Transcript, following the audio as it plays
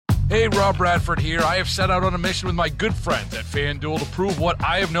Hey, Rob Bradford here. I have set out on a mission with my good friends at FanDuel to prove what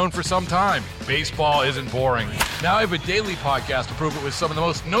I have known for some time. Baseball isn't boring. Now I have a daily podcast to prove it with some of the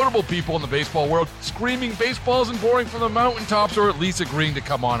most notable people in the baseball world, screaming baseball isn't boring from the mountaintops, or at least agreeing to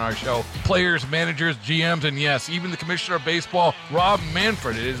come on our show. Players, managers, GMs, and yes, even the commissioner of baseball, Rob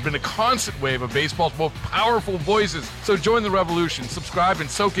Manfred. It has been a constant wave of baseball's most powerful voices. So join the revolution. Subscribe and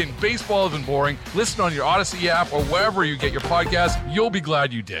soak in Baseball Isn't Boring. Listen on your Odyssey app or wherever you get your podcasts. You'll be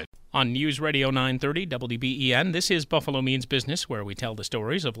glad you did. On News Radio 930 WBEN, this is Buffalo Means Business, where we tell the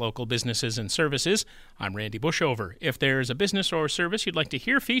stories of local businesses and services. I'm Randy Bushover. If there's a business or service you'd like to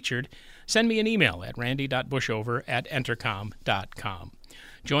hear featured, send me an email at randy.bushover@entercom.com.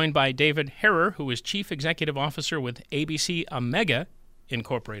 Joined by David Herrer, who is Chief Executive Officer with ABC Omega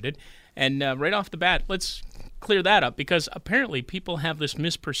Incorporated. And right off the bat, let's clear that up, because apparently people have this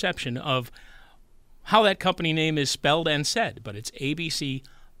misperception of how that company name is spelled and said, but it's ABC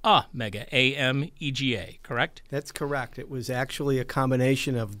Omega, A-M-E-G-A, correct? That's correct. It was actually a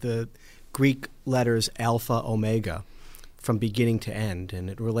combination of the Greek letters Alpha Omega from beginning to end, and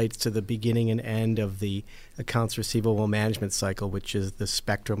it relates to the beginning and end of the accounts receivable management cycle, which is the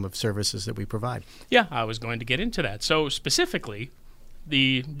spectrum of services that we provide. Yeah, I was going to get into that. So specifically,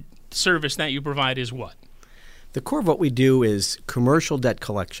 the service that you provide is what? The core of what we do is commercial debt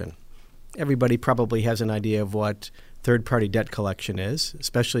collection. Everybody probably has an idea of what third-party debt collection is,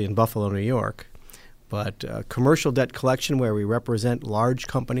 especially in Buffalo, New York. But commercial debt collection, where we represent large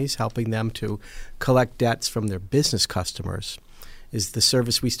companies, helping them to collect debts from their business customers, is the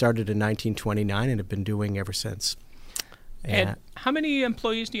service we started in 1929 and have been doing ever since. And how many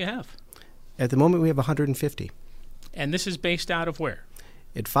employees do you have? At the moment, we have 150. And this is based out of where?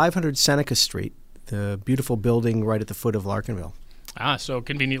 At 500 Seneca Street, the beautiful building right at the foot of Larkinville. So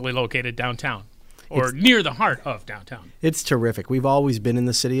conveniently located downtown. Or near the heart of downtown. It's terrific. We've always been in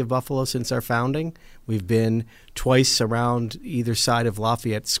the city of Buffalo since our founding. We've been twice around either side of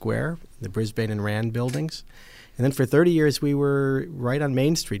Lafayette Square, the Brisbane and Rand buildings. And then for 30 years, we were right on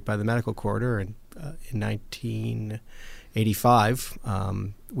Main Street by the medical corridor. And in 1985,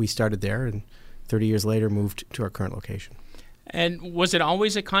 we started there, and 30 years later moved to our current location. And was it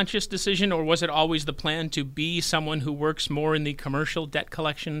always a conscious decision, or was it always the plan to be someone who works more in the commercial debt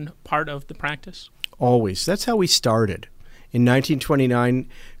collection part of the practice? Always. That's how we started. In 1929,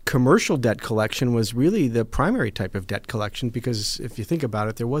 commercial debt collection was really the primary type of debt collection, because if you think about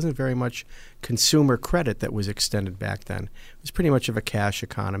it, there wasn't very much consumer credit that was extended back then. It was pretty much of a cash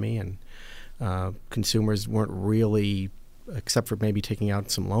economy, and consumers weren't really, except for maybe taking out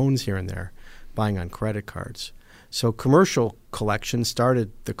some loans here and there, buying on credit cards. So commercial collection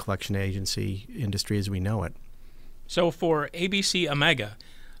started the collection agency industry as we know it. So for ABC Omega,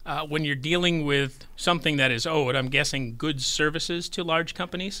 when you're dealing with something that is owed, I'm guessing goods, services to large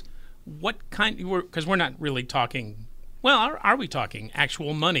companies, what kind, because we're not really talking, well, are we talking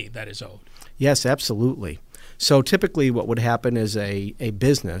actual money that is owed? Yes, absolutely. So typically what would happen is a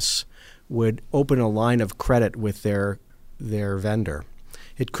business would open a line of credit with their vendor.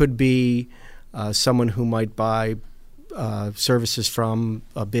 It could be someone who might buy services from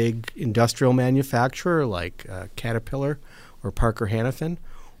a big industrial manufacturer like Caterpillar or Parker Hannifin,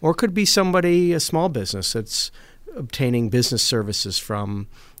 or it could be somebody, a small business, that's obtaining business services from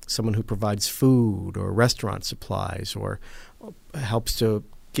someone who provides food or restaurant supplies, or helps to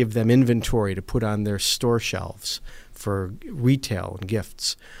give them inventory to put on their store shelves for retail and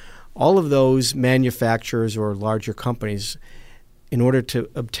gifts. All of those manufacturers or larger companies, in order to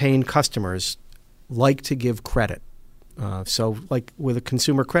obtain customers, like to give credit. So like with a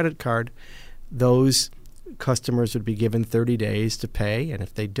consumer credit card, those customers would be given 30 days to pay, and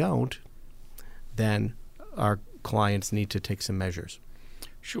if they don't, then our clients need to take some measures.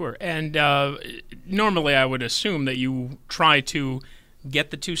 Sure. And normally I would assume that you try to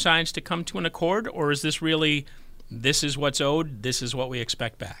get the two sides to come to an accord, or is this really, this is what's owed, this is what we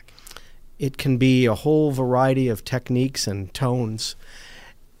expect back? It can be a whole variety of techniques and tones.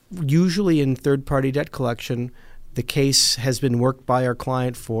 Usually in third-party debt collection, the case has been worked by our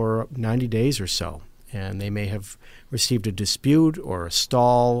client for 90 days or so, and they may have received a dispute or a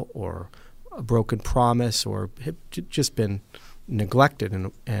stall or a broken promise, or have just been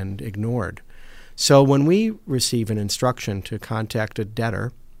neglected and ignored. So when we receive an instruction to contact a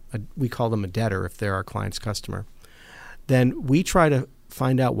debtor, we call them a debtor if they're our client's customer, then we try to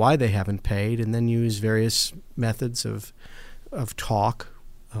find out why they haven't paid, and then use various methods of talk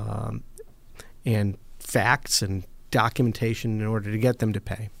and facts and documentation in order to get them to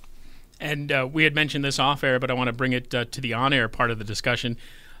pay. And we had mentioned this off-air, but I want to bring it to the on-air part of the discussion.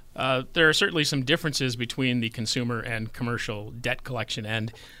 There are certainly some differences between the consumer and commercial debt collection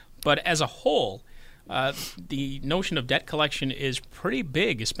end, But as a whole, the notion of debt collection is pretty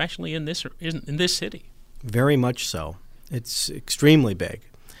big, especially in this city. Very much so. It's extremely big.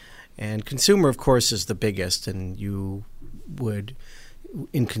 And consumer, of course, is the biggest. And you would,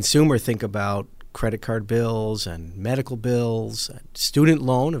 in consumer, think about credit card bills and medical bills, student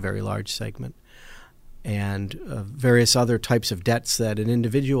loan, a very large segment, and various other types of debts that an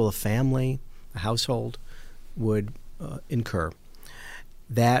individual, a family, a household would incur.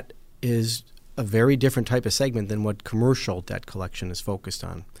 That is a very different type of segment than what commercial debt collection is focused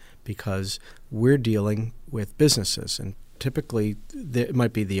on, because we're dealing with businesses, and typically it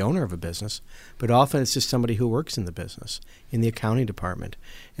might be the owner of a business, but often it's just somebody who works in the business, in the accounting department,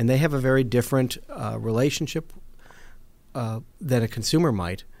 and they have a very different relationship than a consumer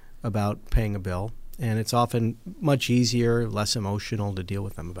might about paying a bill, and it's often much easier, less emotional to deal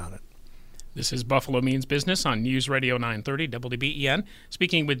with them about it. This is Buffalo Means Business on News Radio 930 WBEN,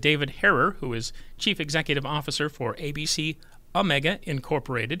 speaking with David Herrer, who is Chief Executive Officer for ABC Omega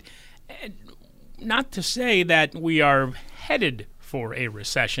Incorporated. And not to say that we are headed for a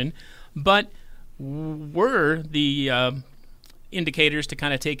recession, but were the indicators to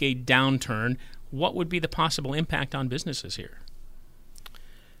kind of take a downturn, what would be the possible impact on businesses here?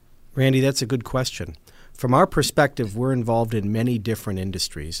 Randy, that's a good question. From our perspective, we're involved in many different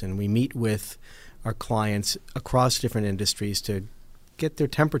industries, and we meet with our clients across different industries to get their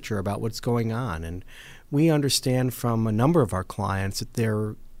temperature about what's going on. And we understand from a number of our clients that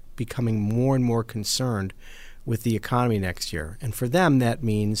they're becoming more and more concerned with the economy next year. And for them, that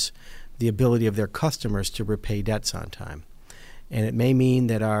means the ability of their customers to repay debts on time. And it may mean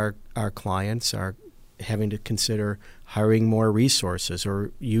that our clients are having to consider hiring more resources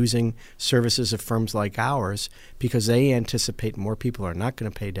or using services of firms like ours because they anticipate more people are not going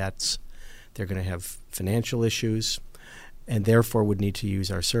to pay debts. They're going to have financial issues and therefore would need to use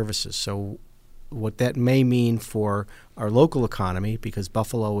our services. So what that may mean for our local economy, because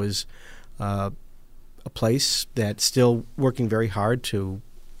Buffalo is a place that's still working very hard to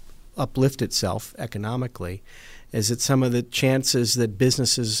uplift itself economically, is that some of the chances that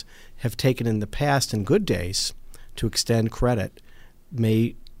businesses have taken in the past in good days to extend credit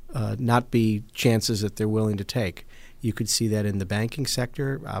may not be chances that they're willing to take. You could see that in the banking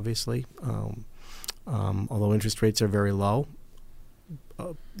sector, obviously, although interest rates are very low.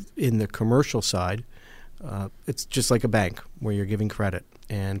 In the commercial side, it's just like a bank where you're giving credit,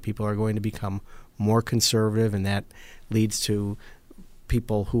 and people are going to become more conservative, and that leads to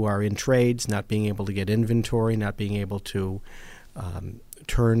people who are in trades not being able to get inventory, not being able to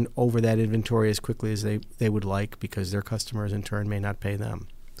turn over that inventory as quickly as they would like because their customers in turn may not pay them.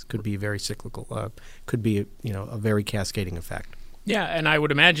 This could be very cyclical, could be a very cascading effect. Yeah, and I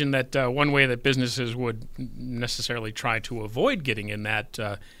would imagine that one way that businesses would necessarily try to avoid getting in that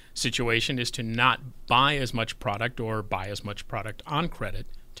situation is to not buy as much product or buy as much product on credit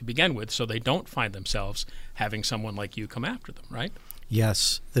to begin with, so they don't find themselves having someone like you come after them, right?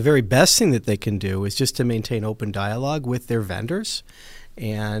 Yes. The very best thing that they can do is just to maintain open dialogue with their vendors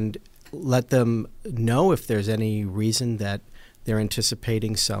and let them know if there's any reason that they're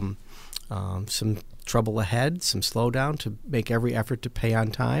anticipating some trouble ahead, some slowdown, to make every effort to pay on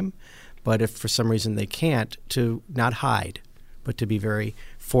time. But if for some reason they can't, to not hide, but to be very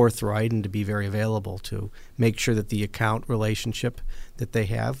forthright and to be very available to make sure that the account relationship that they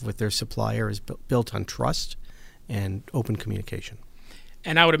have with their supplier is built on trust and open communication.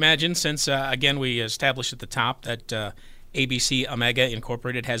 And I would imagine, since, again, we established at the top that ABC Omega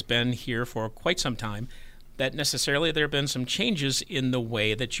Incorporated has been here for quite some time, that necessarily there have been some changes in the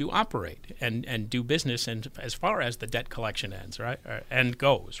way that you operate and do business, and as far as the debt collection ends, right? And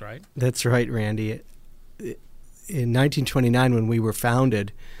goes, right? That's right, Randy. In 1929, when we were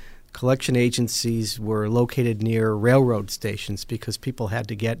founded, collection agencies were located near railroad stations because people had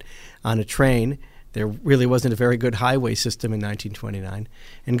to get on a train. There really wasn't a very good highway system in 1929,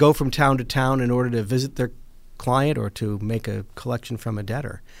 and go from town to town in order to visit their client or to make a collection from a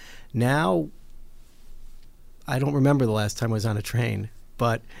debtor. Now, I don't remember the last time I was on a train,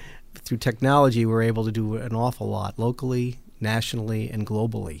 but through technology, we're able to do an awful lot locally, nationally, and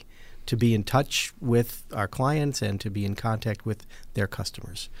globally to be in touch with our clients and to be in contact with their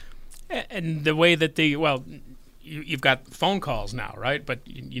customers. And the way that you've got phone calls now, right? But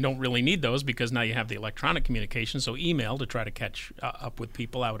you don't really need those because now you have the electronic communication, so email to try to catch up with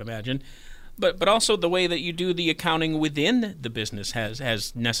people, I would imagine. But also the way that you do the accounting within the business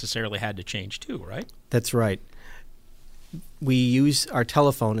has necessarily had to change too, right? That's right. We use our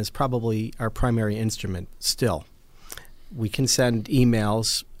telephone as probably our primary instrument still. We can send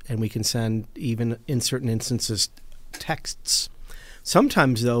emails, and we can send, even in certain instances, texts.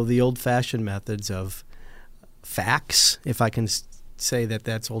 Sometimes, though, the old-fashioned methods of fax, if I can say that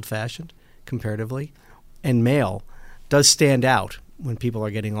that's old-fashioned comparatively, and mail does stand out when people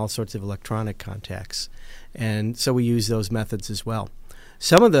are getting all sorts of electronic contacts. And so we use those methods as well.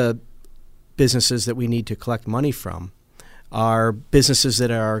 Some of the businesses that we need to collect money from are businesses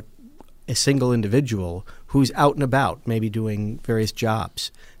that are a single individual who's out and about, maybe doing various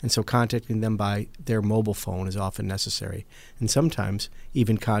jobs. And so contacting them by their mobile phone is often necessary. And sometimes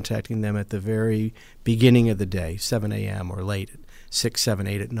even contacting them at the very beginning of the day, 7 a.m. or late, 6, 7,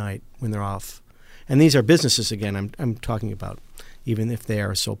 8 at night when they're off. And these are businesses, again, I'm talking about, even if they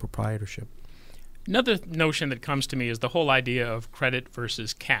are a sole proprietorship. Another notion that comes to me is the whole idea of credit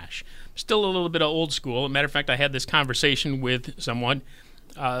versus cash. Still a little bit of old school. As a matter of fact, I had this conversation with someone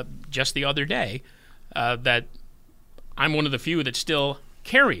just the other day that I'm one of the few that still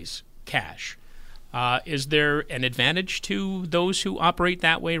carries cash. Is there an advantage to those who operate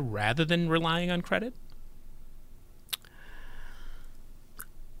that way rather than relying on credit?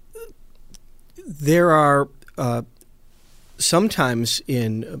 There are sometimes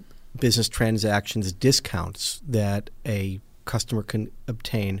in business transactions discounts that a customer can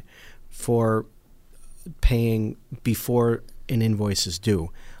obtain for paying before an invoice is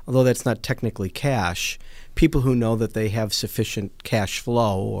due. Although that's not technically cash, people who know that they have sufficient cash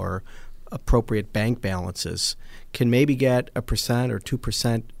flow or appropriate bank balances can maybe get 1% or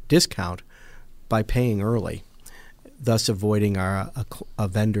 2% discount by paying early, thus avoiding a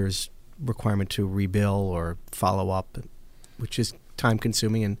vendor's requirement to rebill or follow up, which is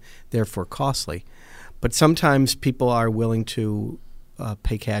time-consuming and therefore costly. But sometimes people are willing to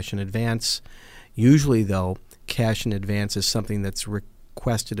pay cash in advance. Usually, though, cash in advance is something that's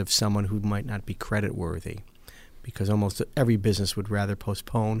requested of someone who might not be credit-worthy, because almost every business would rather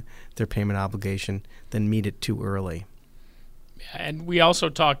postpone their payment obligation than meet it too early. And we also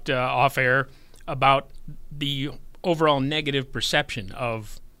talked off-air about the overall negative perception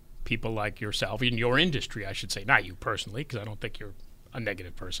of people like yourself, in your industry, I should say, not you personally, because I don't think you're a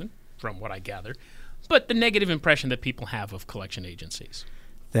negative person, from what I gather, but the negative impression that people have of collection agencies.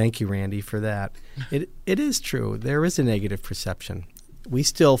 Thank you, Randy, for that. It is true. There is a negative perception. We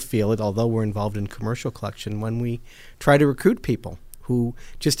still feel it, although we're involved in commercial collection, when we try to recruit people who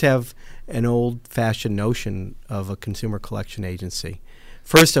just have an old-fashioned notion of a consumer collection agency.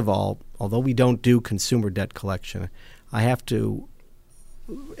 First of all, although we don't do consumer debt collection, I have to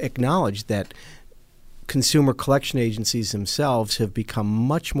acknowledge that consumer collection agencies themselves have become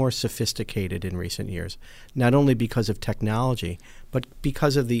much more sophisticated in recent years, not only because of technology, but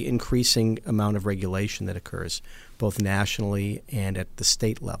because of the increasing amount of regulation that occurs, both nationally and at the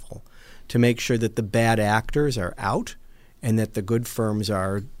state level, to make sure that the bad actors are out and that the good firms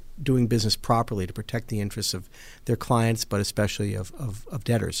are doing business properly to protect the interests of their clients, but especially of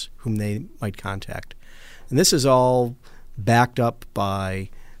debtors whom they might contact. And this is all backed up by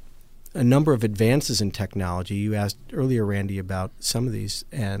a number of advances in technology. You asked earlier, Randy, about some of these,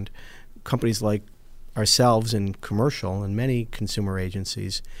 and companies like ourselves in commercial and many consumer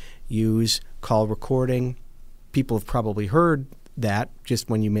agencies use call recording. People have probably heard that just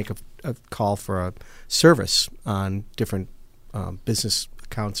when you make a call for a service on different business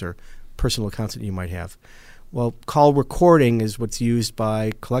accounts or personal accounts that you might have. Well, call recording is what's used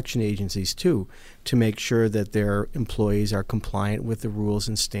by collection agencies, too, to make sure that their employees are compliant with the rules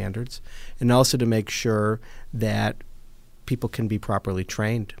and standards, and also to make sure that people can be properly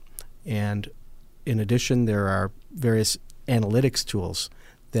trained. And in addition, there are various analytics tools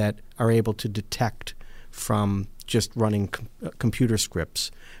that are able to detect from just running computer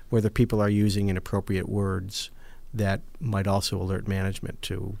scripts whether people are using inappropriate words that might also alert management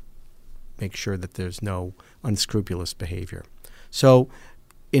to make sure that there's no unscrupulous behavior. So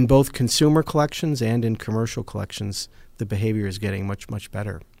in both consumer collections and in commercial collections, the behavior is getting much, much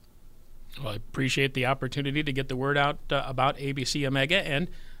better. Well, I appreciate the opportunity to get the word out about ABC Omega and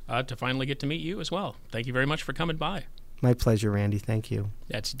to finally get to meet you as well. Thank you very much for coming by. My pleasure, Randy. Thank you.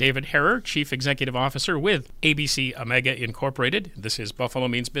 That's David Herrer, Chief Executive Officer with ABC Omega Incorporated. This is Buffalo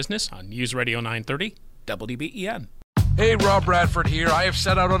Means Business on News Radio 930 WBEN. Hey, Rob Bradford here. I have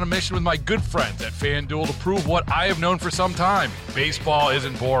set out on a mission with my good friends at FanDuel to prove what I have known for some time. Baseball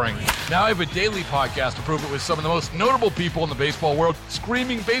isn't boring. Now I have a daily podcast to prove it with some of the most notable people in the baseball world,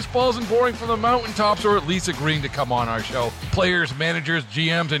 screaming baseball isn't boring from the mountaintops, or at least agreeing to come on our show. Players, managers,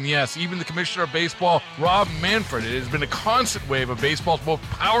 GMs, and yes, even the Commissioner of Baseball, Rob Manfred. It has been a constant wave of baseball's most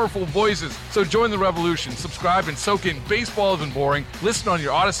powerful voices. So join the revolution. Subscribe and soak in Baseball Isn't Boring. Listen on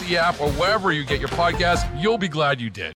your Odyssey app or wherever you get your podcasts. You'll be glad you did.